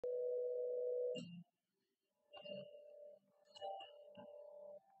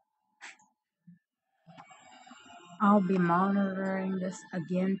I'll be monitoring this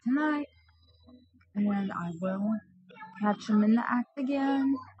again tonight, and I will catch them in the act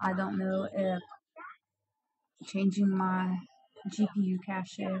again. I don't know if changing my GPU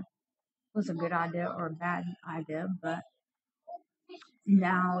cache was a good idea or a bad idea, but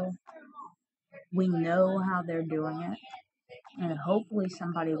now we know how they're doing it, and hopefully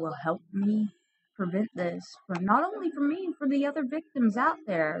somebody will help me prevent this for not only for me, for the other victims out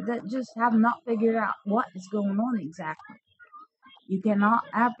there that just have not figured out what is going on exactly. You cannot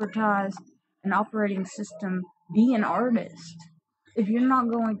advertise an operating system, be an artist, if you're not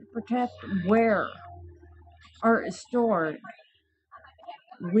going to protect where art is stored.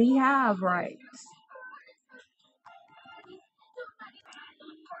 We have rights.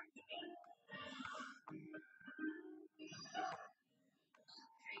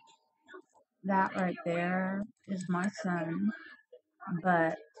 That right there is my son,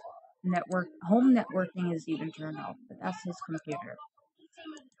 but home networking is even turned off, but that's his computer.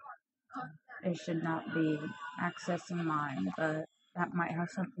 It should not be accessing mine, but that might have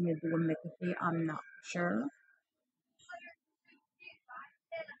something to do with McAfee. I'm not sure.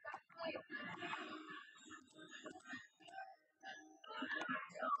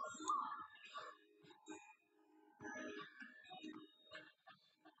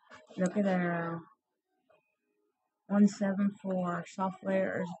 Look at there. 174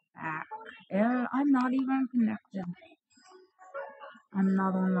 software is back. And I'm not even connected. I'm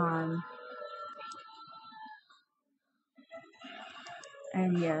not online.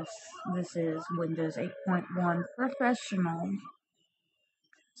 And yes, this is Windows 8.1 Professional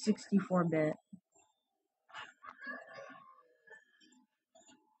 64-bit.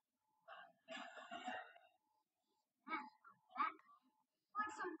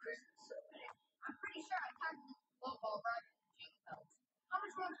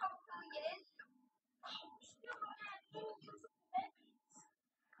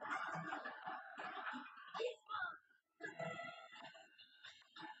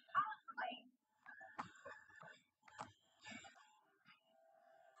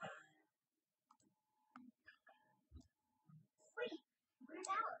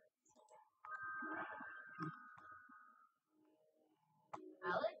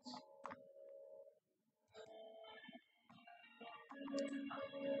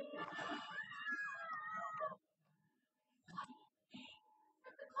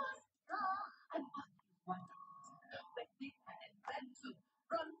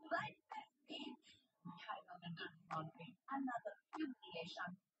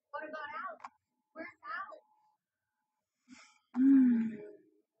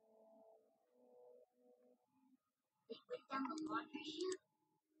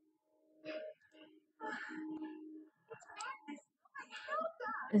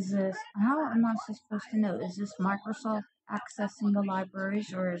 Is this, how am I supposed to know? Is this Microsoft accessing the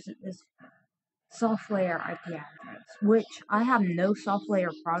libraries, or is it this SoftLayer IP address? Which I have no SoftLayer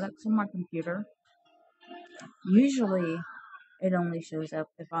products on my computer. Usually it only shows up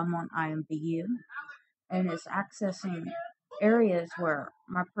if I'm on IMVU, and it's accessing areas where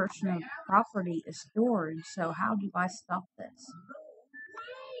my personal property is stored. So how do I stop this?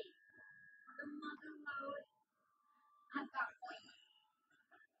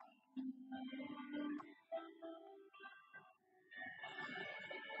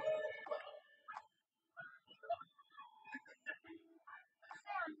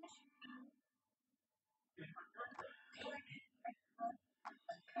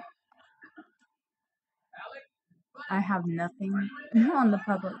 I have nothing on the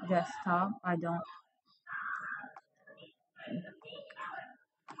public desktop. I don't.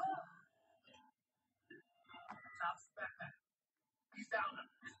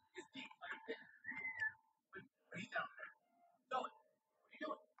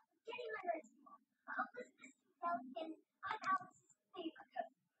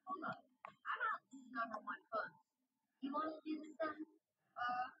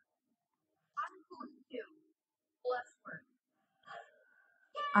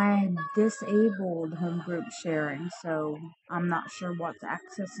 I disabled home group sharing, so I'm not sure what's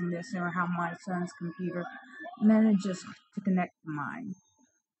accessing this or how my son's computer manages to connect to mine.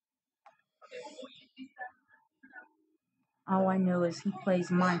 All I know is he plays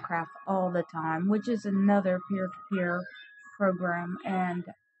Minecraft all the time, which is another peer-to-peer program, and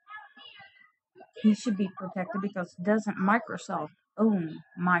he should be protected because doesn't Microsoft own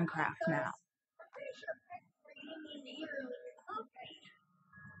Minecraft now?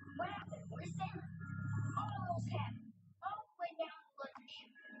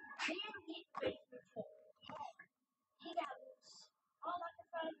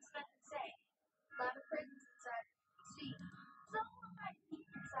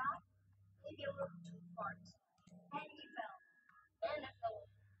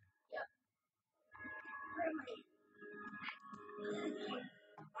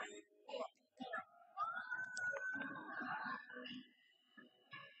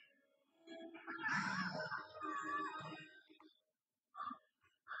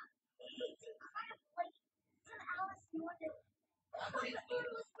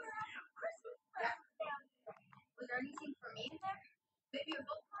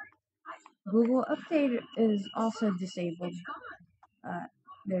 Google Update is also disabled. Uh,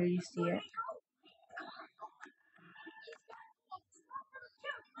 there you see it.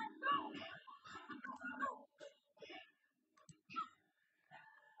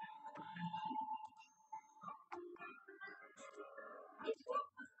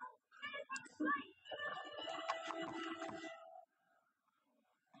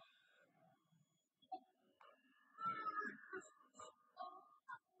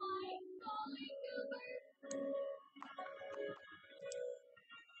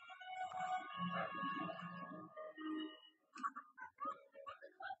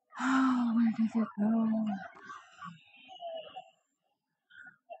 Oh, where did it go?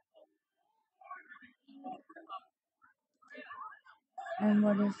 And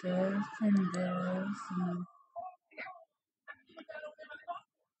what is this? And this? And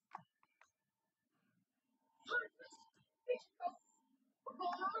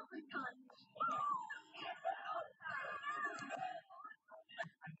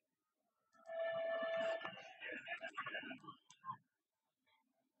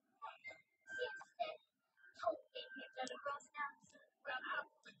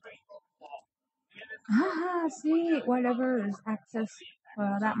haha, see, whatever is access.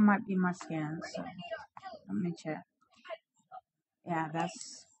 Well, that might be my scan, so let me check. Yeah,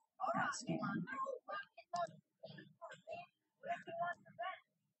 that's that scan.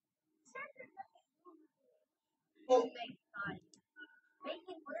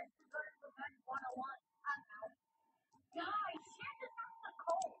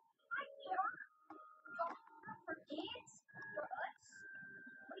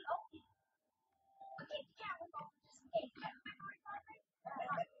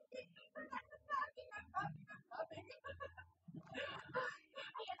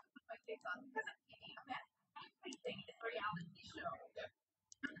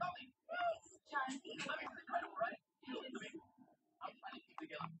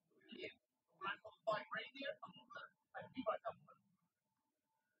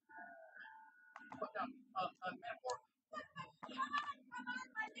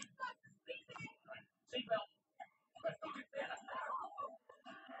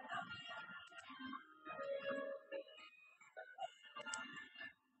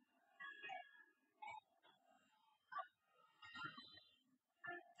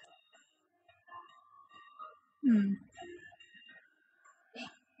 Hmm.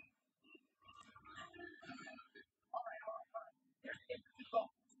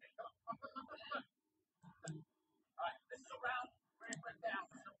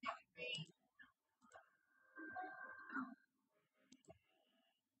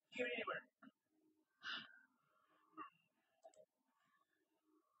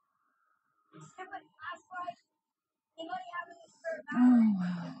 Oh,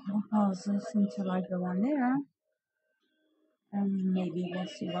 well, I'll pause this until I go on there, and maybe we'll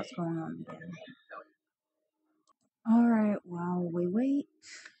see what's going on again. Alright, while we wait,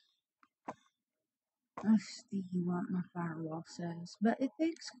 let's see what my firewall says. But it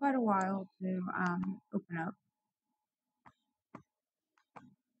takes quite a while to open up.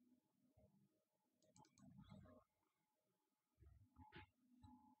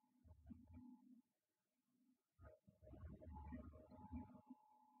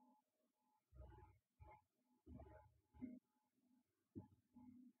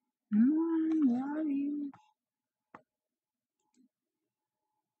 Come on, where are you?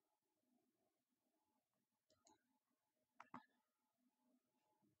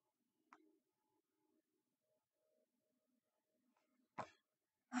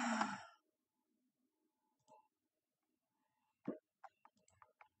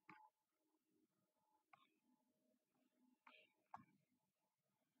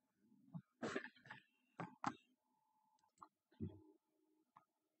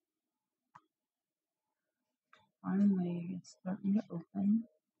 Finally, it's starting to open.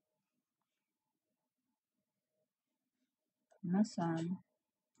 My son,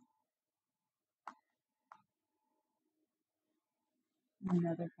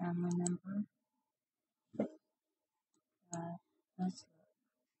 another family member. Let's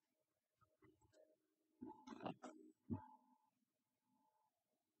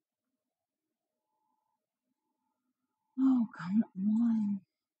Oh, come on.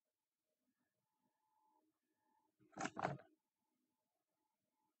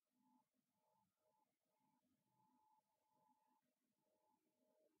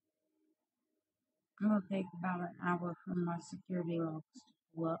 It'll take about an hour for my security logs to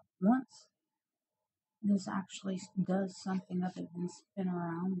pull up. Once this actually does something other than spin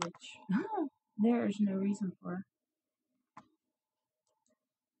around, which there's no reason for.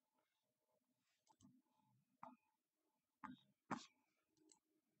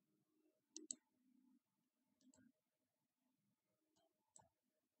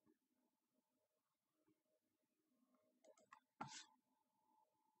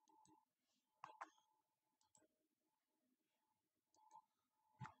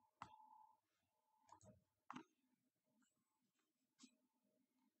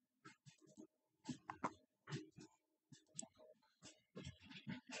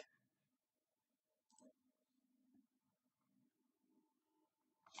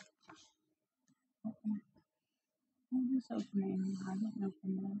 I'm just opening. I didn't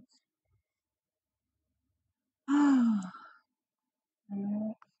open this.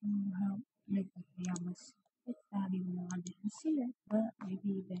 Alright, so help make the pajamas fit that even though I didn't see it, but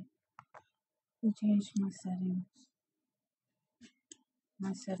maybe they changed my settings.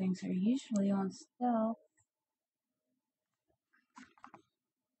 My settings are usually on stealth.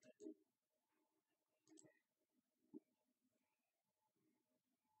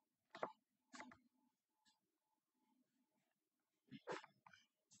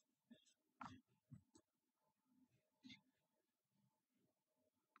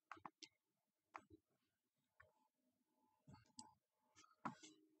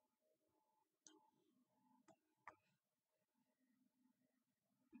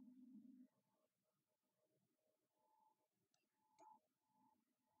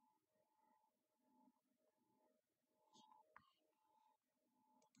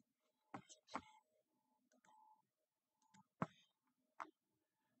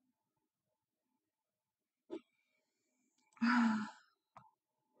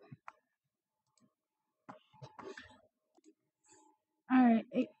 Alright,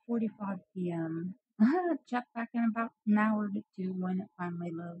 8:45 p.m. Check back in about an hour to two when it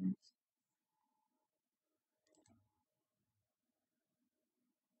finally loads.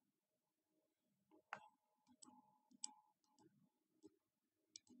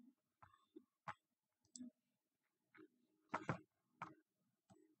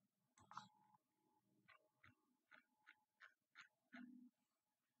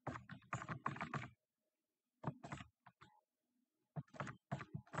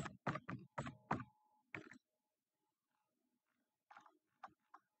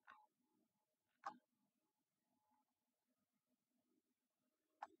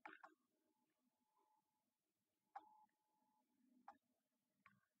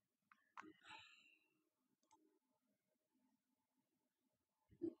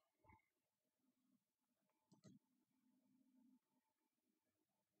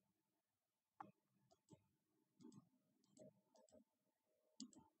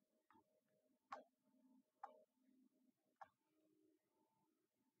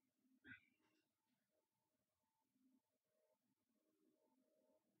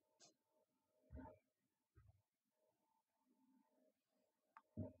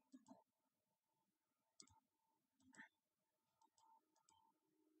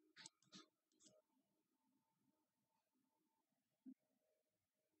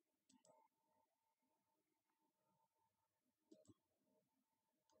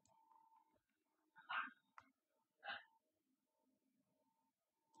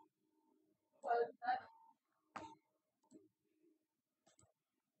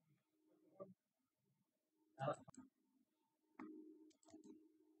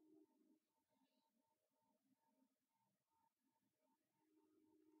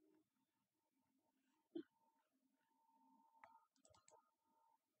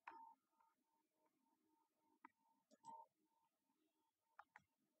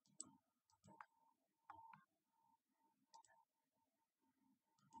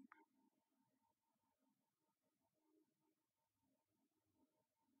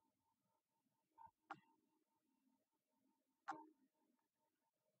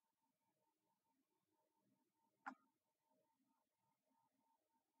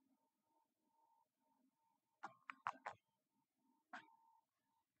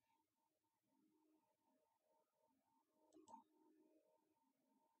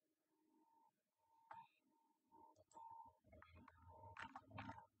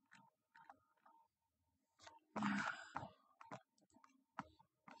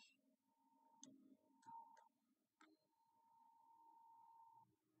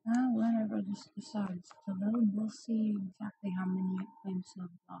 Well, whenever this decides to load, we'll see exactly how many it claims to have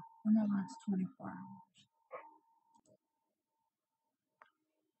blocked in the last 24 hours.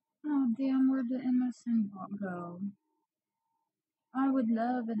 Oh damn, where'd the MSN bot go? I would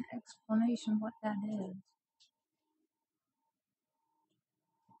love an explanation what that is.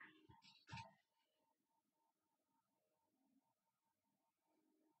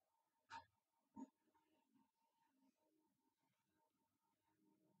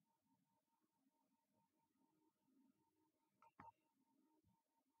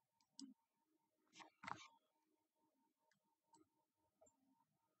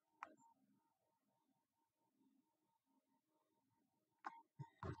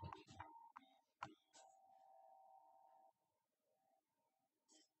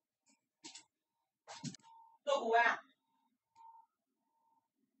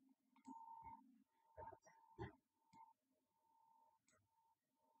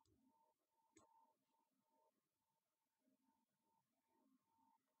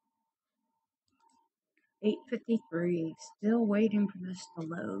 8:53. Still waiting for this to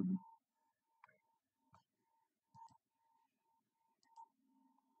load.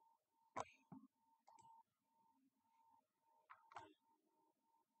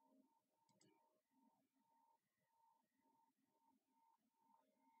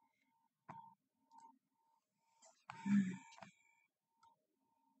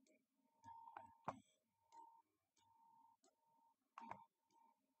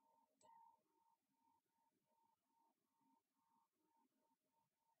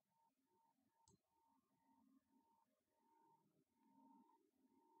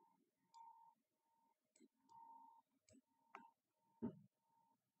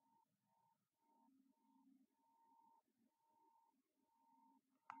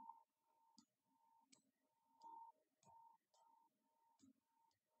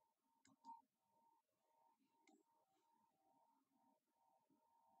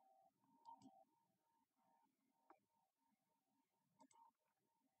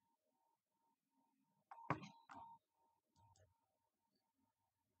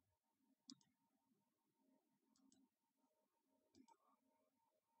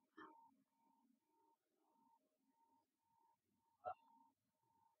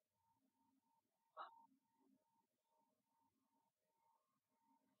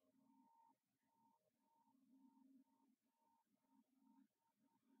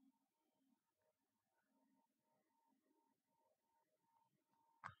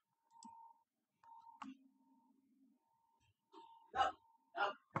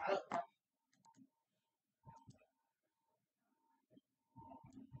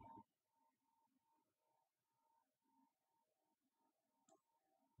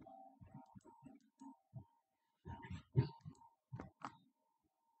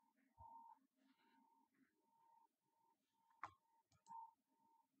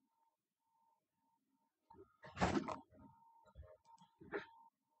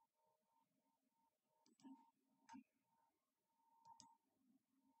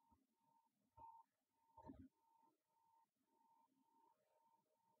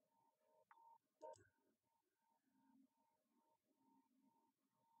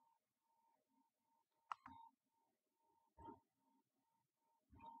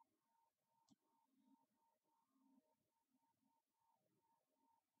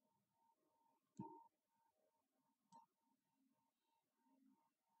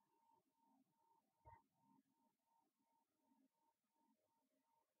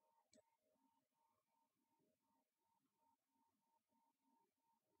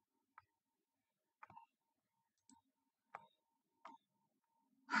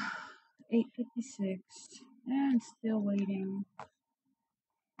 $8:56 and still waiting.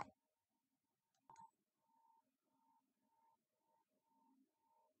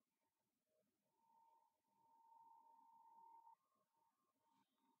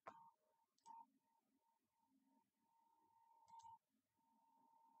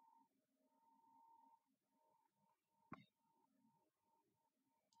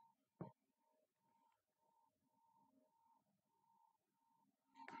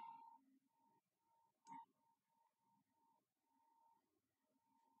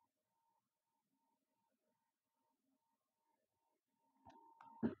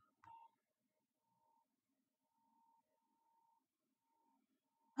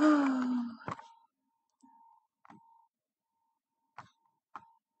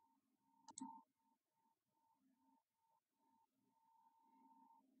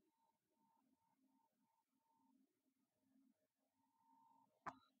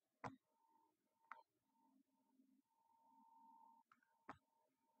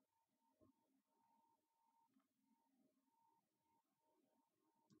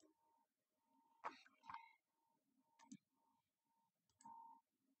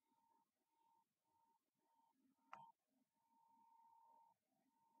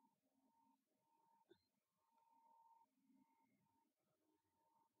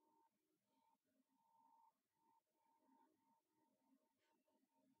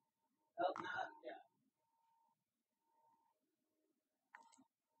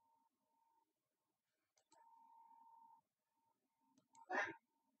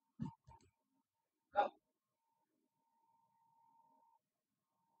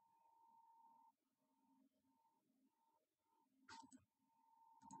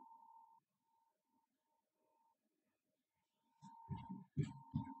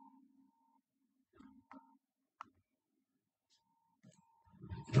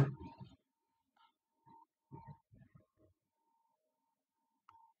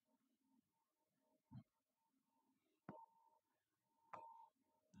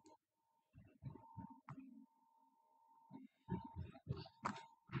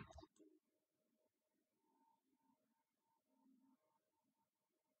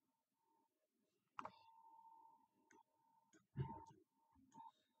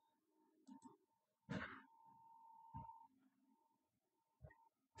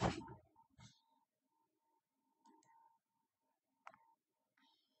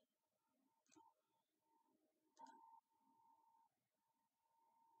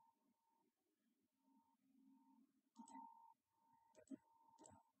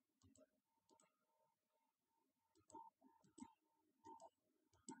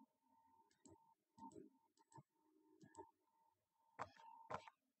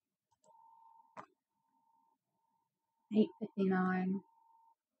 8:59.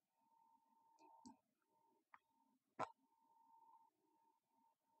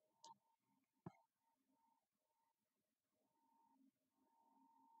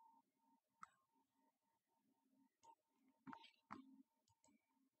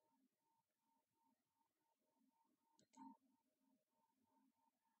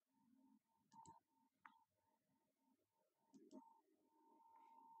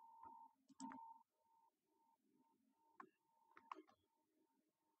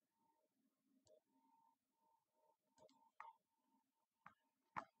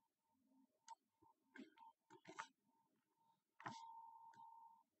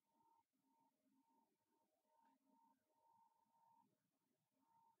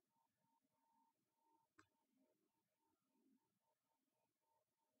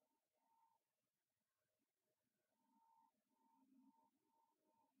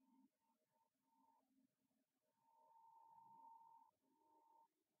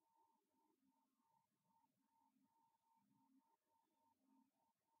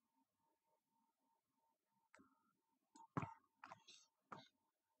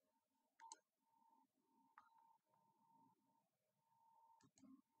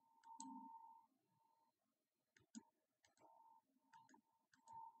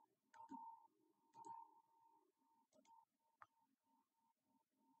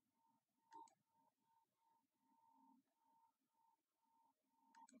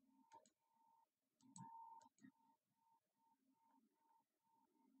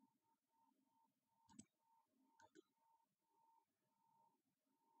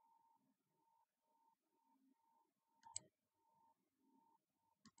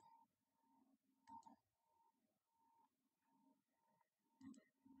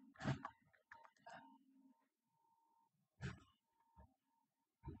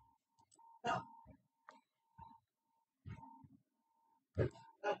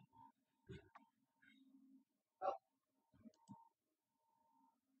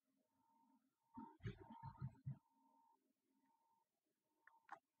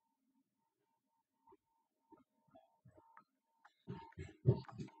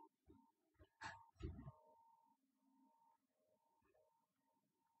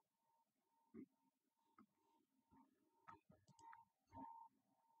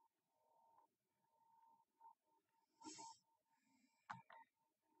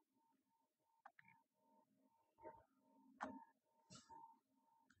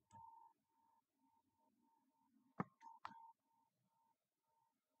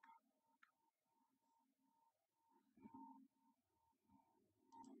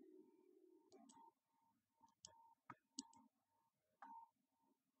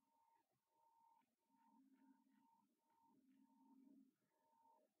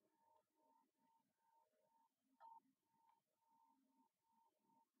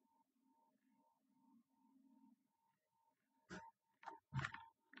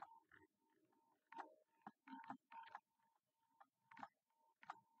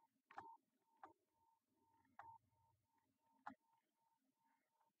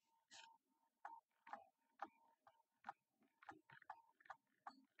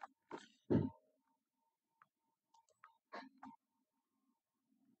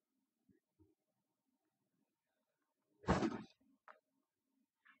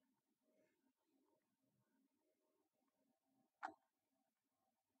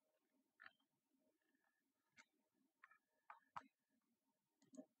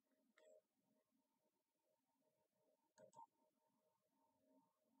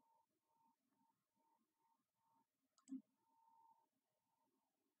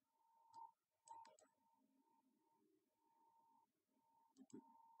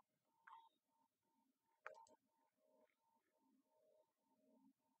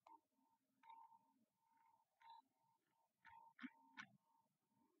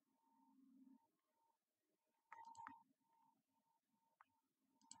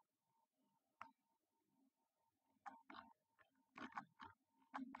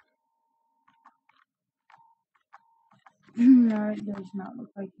 No, it does not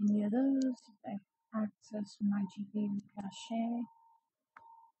look like any of those. Access my GPU cache.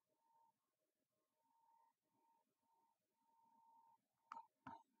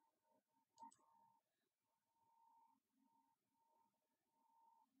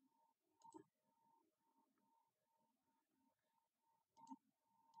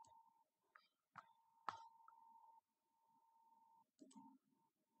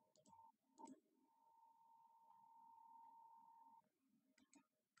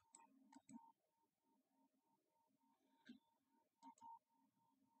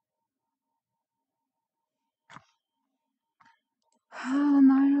 Oh,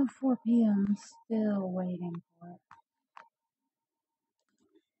 9:04 p.m. Still waiting for it.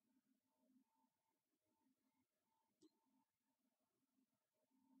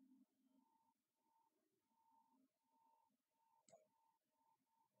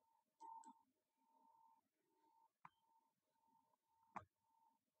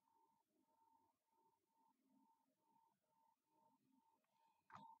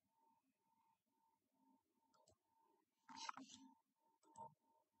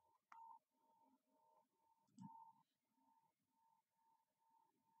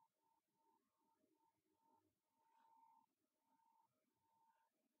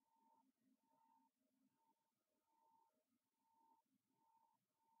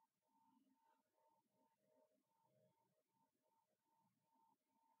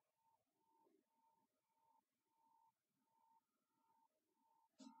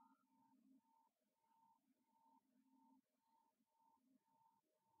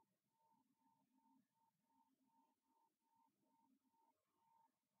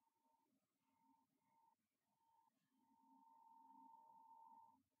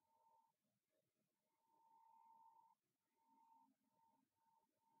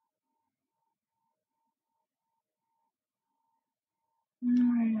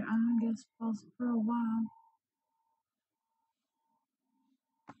 Alright, I guess pause for a while.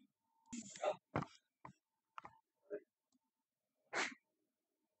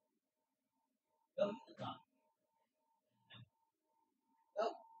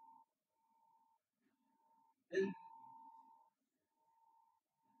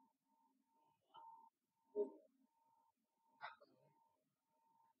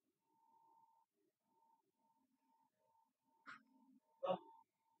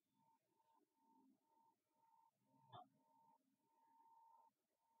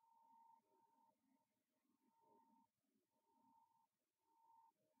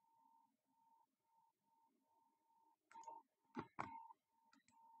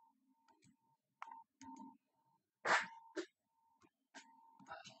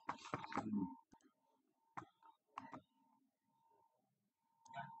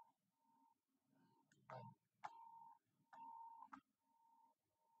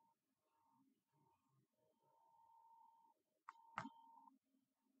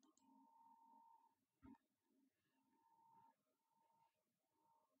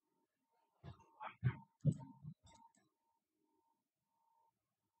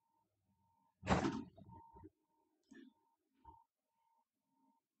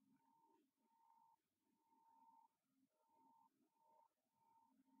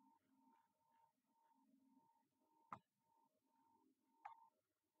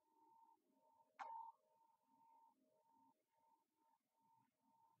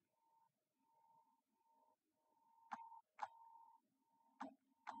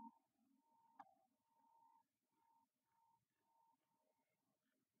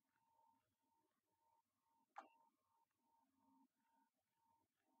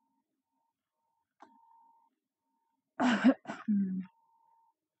 Hmm.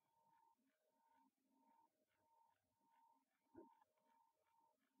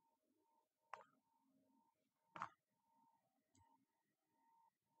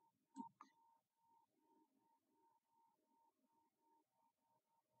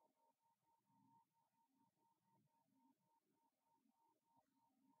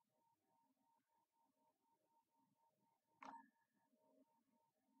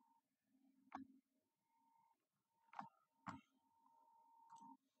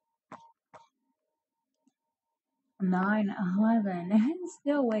 9:11.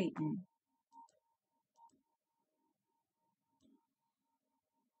 Still waiting.